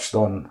also touched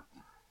on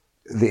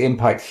the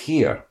impact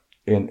here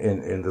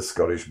in the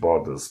Scottish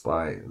borders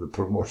by the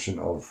promotion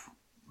of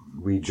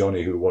wee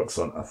Johnny, who works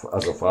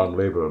as a farm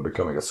labourer,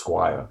 becoming a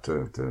squire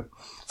to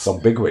some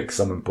bigwig,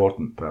 some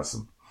important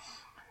person.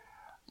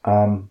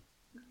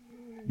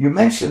 You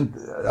mentioned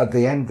at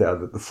the end there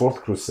that the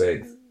Fourth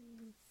Crusade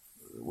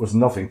was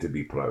nothing to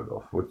be proud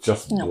of, with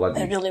just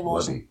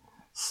bloody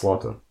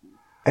slaughter.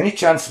 Any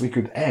chance we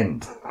could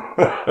end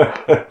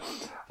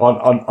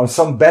on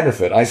some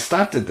benefit? I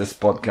started this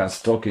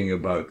podcast talking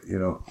about,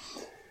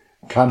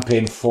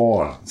 campaign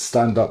for,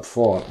 stand up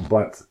for,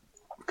 but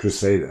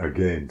crusade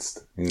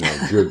against,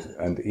 good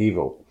and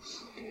evil.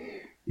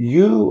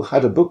 You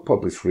had a book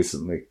published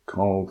recently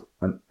called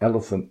An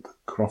Elephant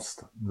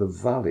Crossed the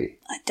Valley.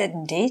 I did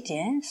indeed,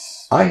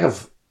 yes. I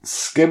have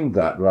skimmed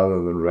that rather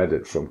than read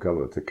it from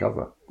cover to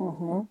cover.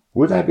 Mm-hmm.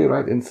 Would I be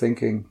right in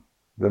thinking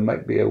there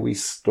might be a wee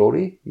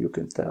story you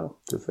can tell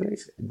to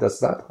finish? Does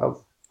that have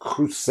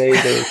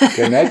Crusader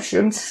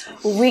connections?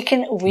 We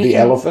can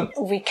elephant?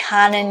 We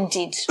can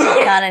indeed.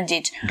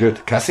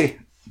 Good. Cassie,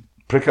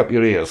 prick up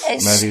your ears.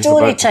 It's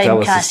story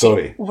time,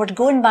 Cassie. We're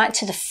going back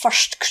to the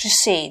First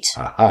Crusade.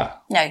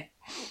 Aha. Now,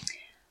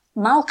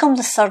 Malcolm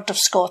III of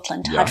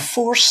Scotland had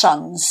 4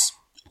 sons,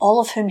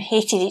 all of whom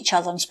hated each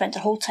other and spent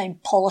their whole time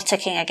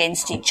politicking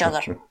against each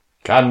other.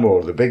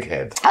 Canmore, the big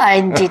head.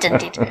 Indeed.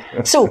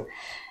 So,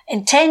 in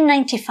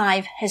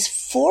 1095, his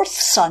 4th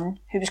son,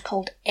 who was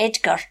called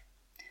Edgar,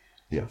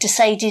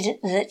 decided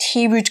that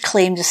he would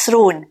claim the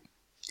throne,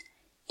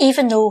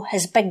 even though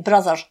his big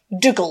brother,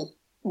 Dougal,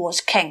 was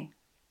king.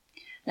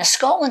 Now,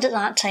 Scotland at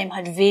that time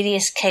had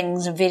various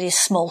kings and various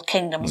small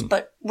kingdoms,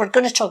 but we're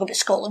going to talk about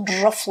Scotland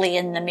roughly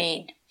in the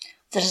main.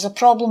 There is a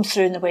problem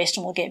through in the west,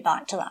 and we'll get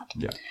back to that.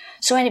 Yeah.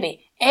 So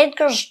anyway,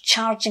 Edgar's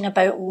charging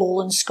about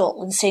lowland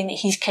Scotland, saying that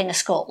he's king of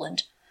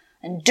Scotland,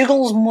 and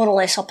Dougal's more or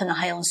less up in the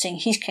Highlands saying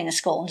he's king of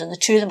Scotland, and the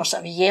two of them are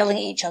sort of yelling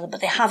at each other, but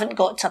they haven't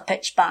got to a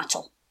pitched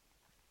battle.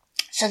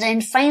 So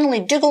then finally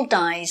Dougal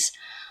dies,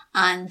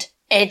 and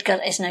Edgar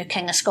is now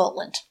king of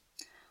Scotland.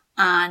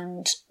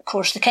 And, of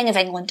course, the King of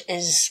England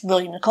is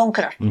William the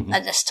Conqueror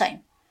at this time.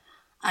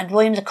 And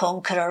William the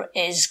Conqueror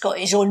is got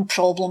his own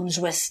problems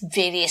with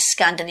various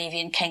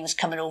Scandinavian kings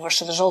coming over,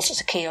 so there's all sorts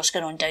of chaos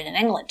going on down in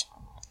England.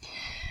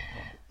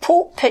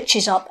 Pope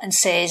pitches up and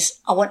says,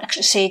 I want a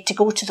crusade to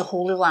go to the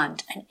Holy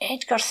Land. And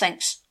Edgar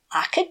thinks,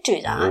 I could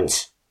do that.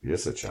 Oh,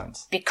 here's a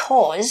chance.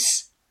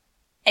 Because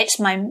it's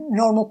my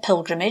normal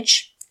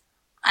pilgrimage.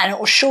 And it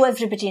will show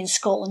everybody in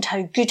Scotland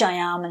how good I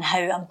am and how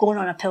I'm going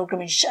on a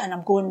pilgrimage and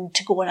I'm going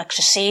to go on a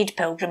crusade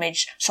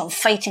pilgrimage. So I'm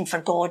fighting for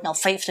God and I'll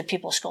fight for the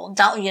people of Scotland.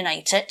 That'll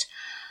unite it.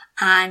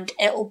 And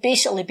it'll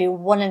basically be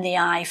one in the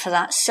eye for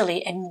that silly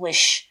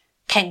English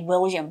King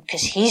William,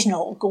 because he's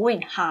not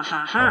going. Ha,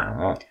 ha, ha.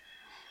 Uh-huh.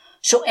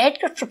 So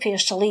Edgar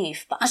prepares to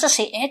leave. But as I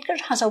say,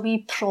 Edgar has a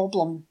wee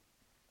problem.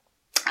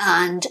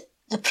 And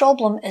the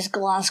problem is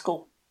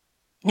Glasgow.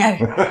 Now,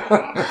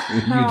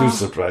 you do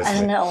surprise me.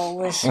 Isn't it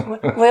always?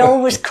 We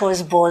always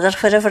cause bother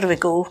wherever we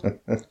go.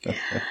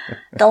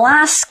 The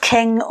last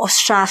king of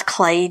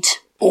Strathclyde,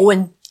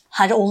 Owen,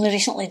 had only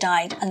recently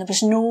died, and there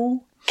was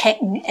no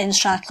king in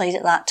Strathclyde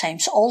at that time.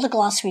 So all the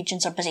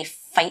Glaswegians are busy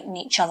fighting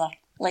each other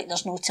like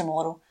there's no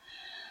tomorrow.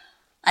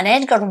 And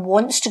Edgar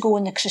wants to go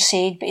on the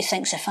crusade, but he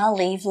thinks if I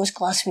leave, those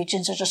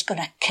Glaswegians are just going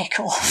to kick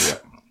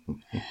off.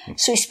 Yeah.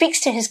 So he speaks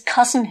to his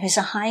cousin, who's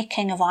a High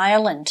King of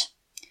Ireland,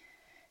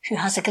 who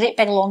has a great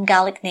big long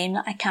Gaelic name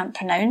that I can't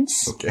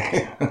pronounce.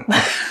 Okay.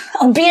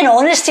 I'm being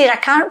honest here, I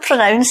can't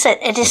pronounce it.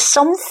 It is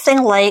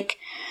something like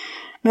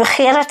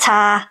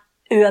Mucherata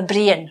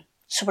Uabrian.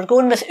 So we're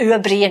going with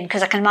Uabrian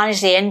because I can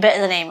manage the end bit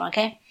of the name,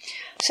 okay?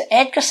 So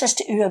Edgar says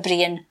to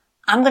Uabrian,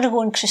 I'm going to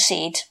go on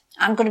crusade.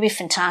 I'm going to be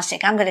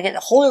fantastic. I'm going to get the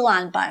Holy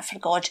Land back for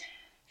God.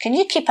 Can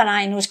you keep an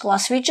eye on those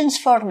Glaswegians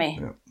for me?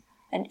 Yeah.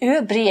 And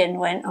Uabrian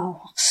went, I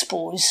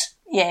suppose.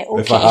 Yeah,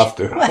 okay. If I have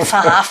to. If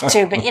I have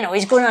to, but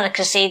he's going on a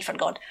crusade for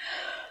God.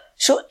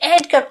 So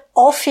Edgar,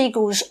 off he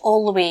goes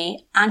all the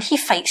way, and he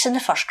fights in the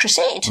First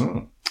Crusade.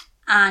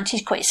 And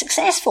he's quite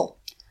successful.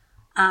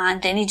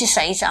 And then he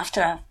decides after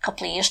a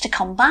couple of years to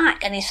come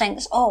back, and he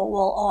thinks,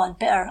 I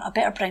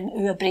better bring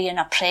Uabrian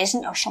a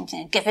present or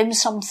something, and give him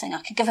something.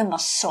 I could give him a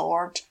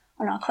sword.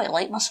 Oh no, I quite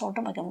like my sword.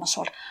 I'm going to give him a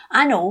sword.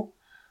 I know.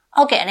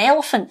 I'll get an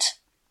elephant.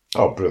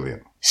 Oh,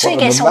 brilliant. So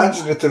what an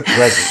imaginative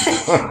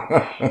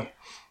present.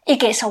 He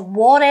gets a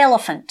war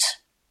elephant.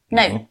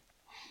 Now,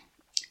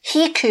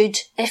 he could,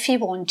 if he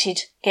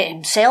wanted, get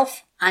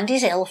himself and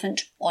his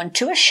elephant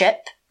onto a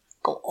ship,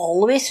 go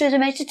all the way through the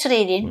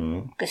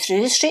Mediterranean, go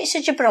through the Straits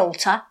of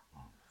Gibraltar,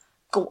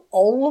 go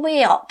all the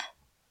way up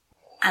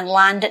and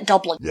land at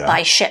Dublin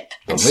by ship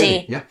and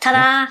say,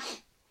 ta-da,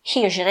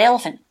 here's your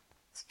elephant.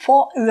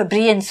 What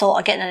Uabrian thought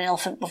of getting an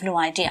elephant, we've no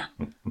idea.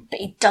 But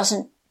he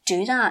doesn't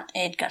do that,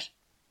 Edgar.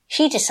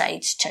 He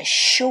decides to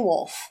show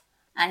off.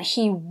 And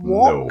he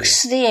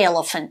walks the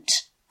elephant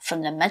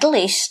from the Middle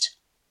East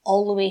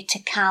all the way to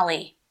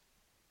Calais.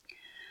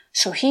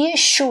 So he is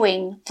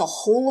showing the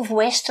whole of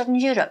Western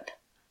Europe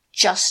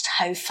just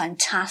how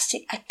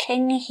fantastic a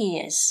king he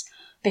is,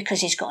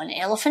 because he's got an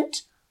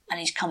elephant and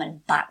he's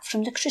coming back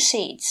from the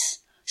Crusades.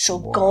 So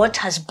God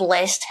has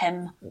blessed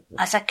him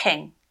as a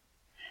king.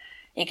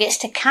 He gets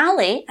to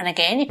Calais, and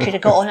again, he could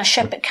have got on a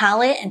ship at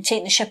Calais and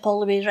taken the ship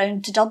all the way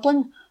round to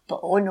Dublin.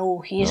 But oh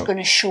no, he is going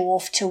to show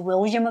off to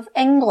William of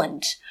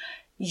England.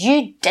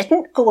 You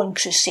didn't go on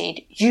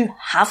crusade. You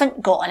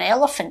haven't got an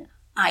elephant.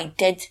 I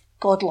did.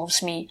 God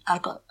loves me.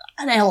 I've got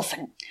an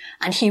elephant.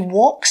 And he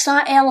walks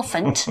that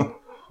elephant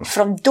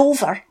from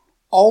Dover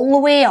all the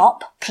way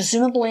up,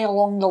 presumably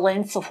along the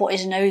length of what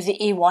is now the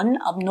A1.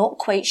 I'm not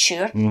quite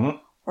sure.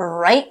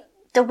 Right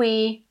the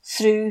way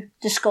through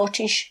the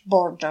Scottish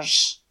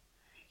borders.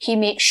 He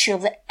makes sure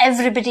that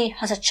everybody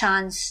has a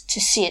chance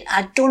to see it.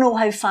 I don't know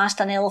how fast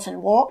an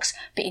elephant walks,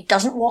 but he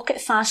doesn't walk it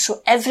fast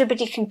so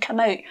everybody can come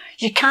out.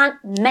 You can't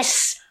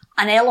miss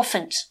an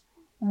elephant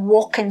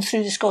walking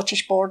through the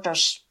Scottish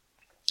borders.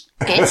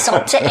 Gets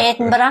up to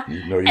Edinburgh.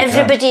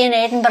 Everybody in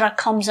Edinburgh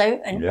comes out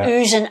and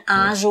oohs and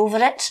ahs over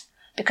it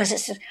because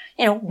it's,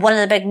 one of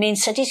the big main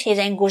cities. He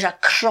then goes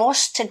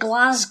across to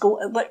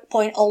Glasgow, at which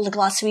point all the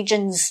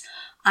Glaswegians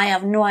I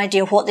have no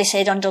idea what they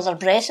said under their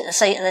breath at the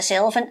sight of this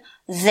elephant.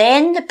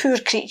 Then the poor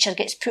creature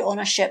gets put on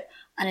a ship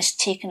and is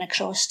taken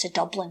across to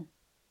Dublin.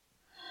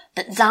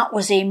 But that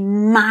was a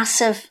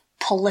massive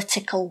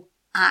political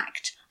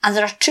act. And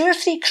there are 2 or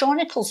 3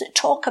 chronicles that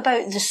talk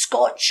about the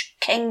Scotch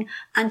king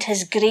and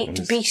his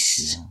great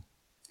beast. Yeah.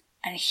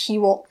 And he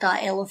walked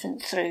that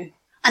elephant through.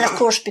 And of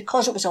course,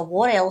 because it was a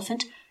war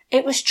elephant,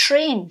 it was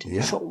trained.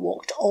 Yeah. So it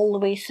walked all the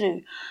way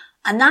through.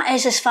 And that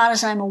is, as far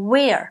as I'm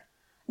aware,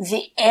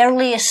 the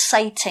earliest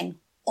sighting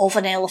of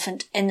an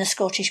elephant in the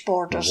Scottish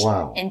borders in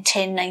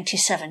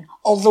 1097.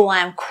 Although I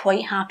am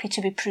quite happy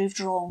to be proved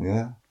wrong.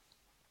 Yeah.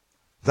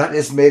 That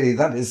is, Mary,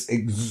 that is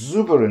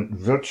exuberant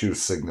virtue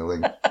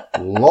signalling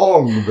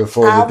long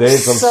before the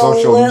days of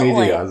social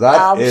media.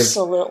 That is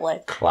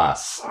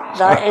class.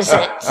 That is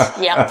it,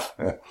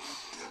 yep.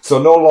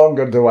 So no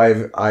longer do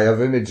I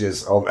have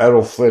images of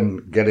Errol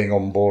Flynn getting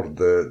on board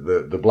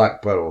the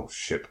Black Pearl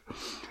ship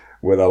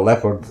with a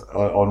leopard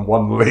on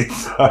one lead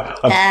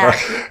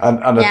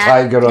and a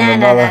tiger on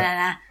another.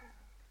 No.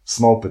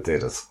 Small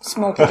potatoes.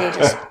 Small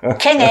potatoes.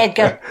 King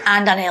Edgar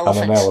and an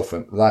elephant. And an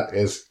elephant. That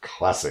is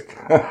classic.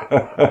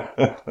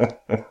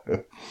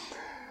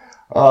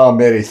 Oh,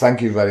 Mary,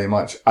 thank you very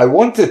much. I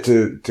wanted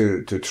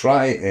to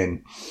try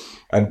and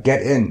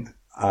get in,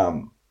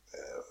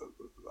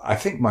 I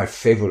think my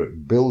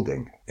favourite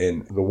building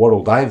in the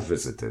world I've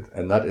visited,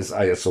 and that is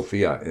Hagia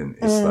Sophia in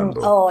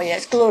Istanbul. Oh, yeah,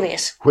 it's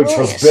glorious. Which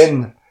has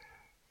been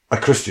a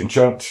Christian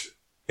church,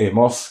 a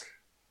mosque,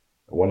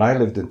 when I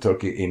lived in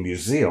Turkey, a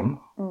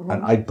museum,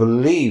 and I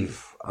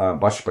believe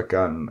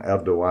Başbakan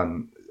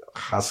Erdogan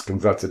has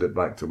converted it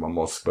back to a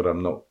mosque, but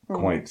I'm not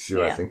quite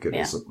sure. Yeah, I think it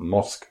is a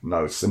mosque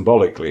now,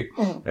 symbolically,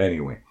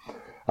 anyway.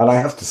 And I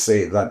have to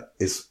say that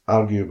is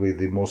arguably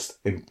the most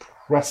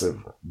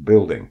impressive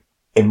building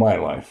in my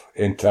life,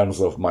 in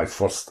terms of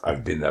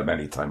I've been there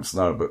many times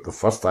now, but the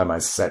first time I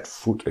set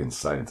foot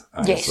inside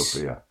Hagia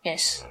Sophia,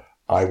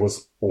 I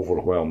was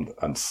overwhelmed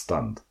and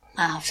stunned.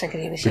 I have to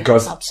agree with you.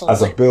 Because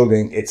as a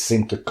building, it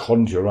seemed to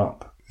conjure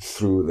up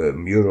through the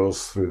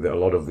murals, through a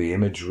lot of the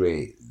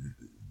imagery,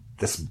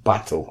 this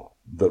battle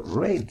that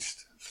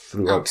raged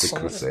throughout the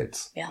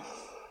Crusades. Yeah.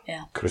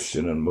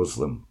 Christian and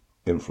Muslim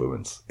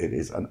influence. It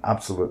is an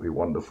absolutely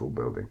wonderful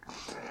building.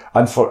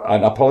 And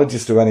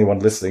apologies to anyone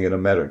listening in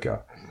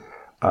America.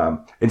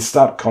 In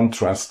stark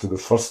contrast to the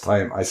first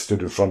time I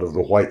stood in front of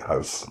the White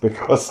House,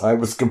 because I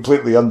was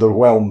completely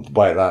underwhelmed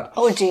by that.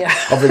 Oh dear.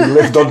 Having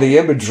lived on the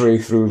imagery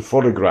through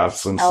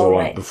photographs and so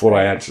on before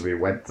I actually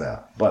went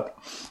there. But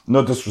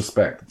no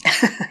disrespect.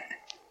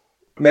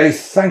 Mary,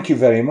 thank you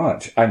very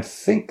much. I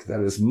think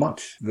there is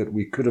much that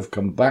we could have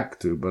come back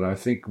to, but I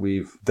think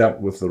we've dealt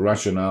with the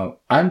rationale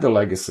and the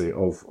legacy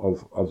of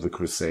the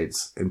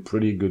Crusades in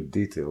pretty good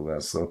detail there.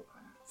 So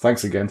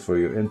thanks again for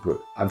your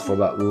input and for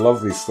that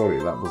lovely story.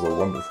 That was a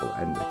wonderful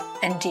ending.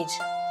 Indeed.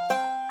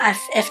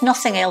 If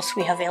nothing else,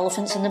 we have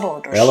elephants in the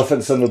borders.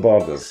 Elephants in the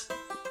borders.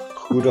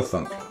 Who'd have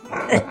thunk?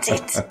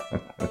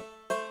 Indeed.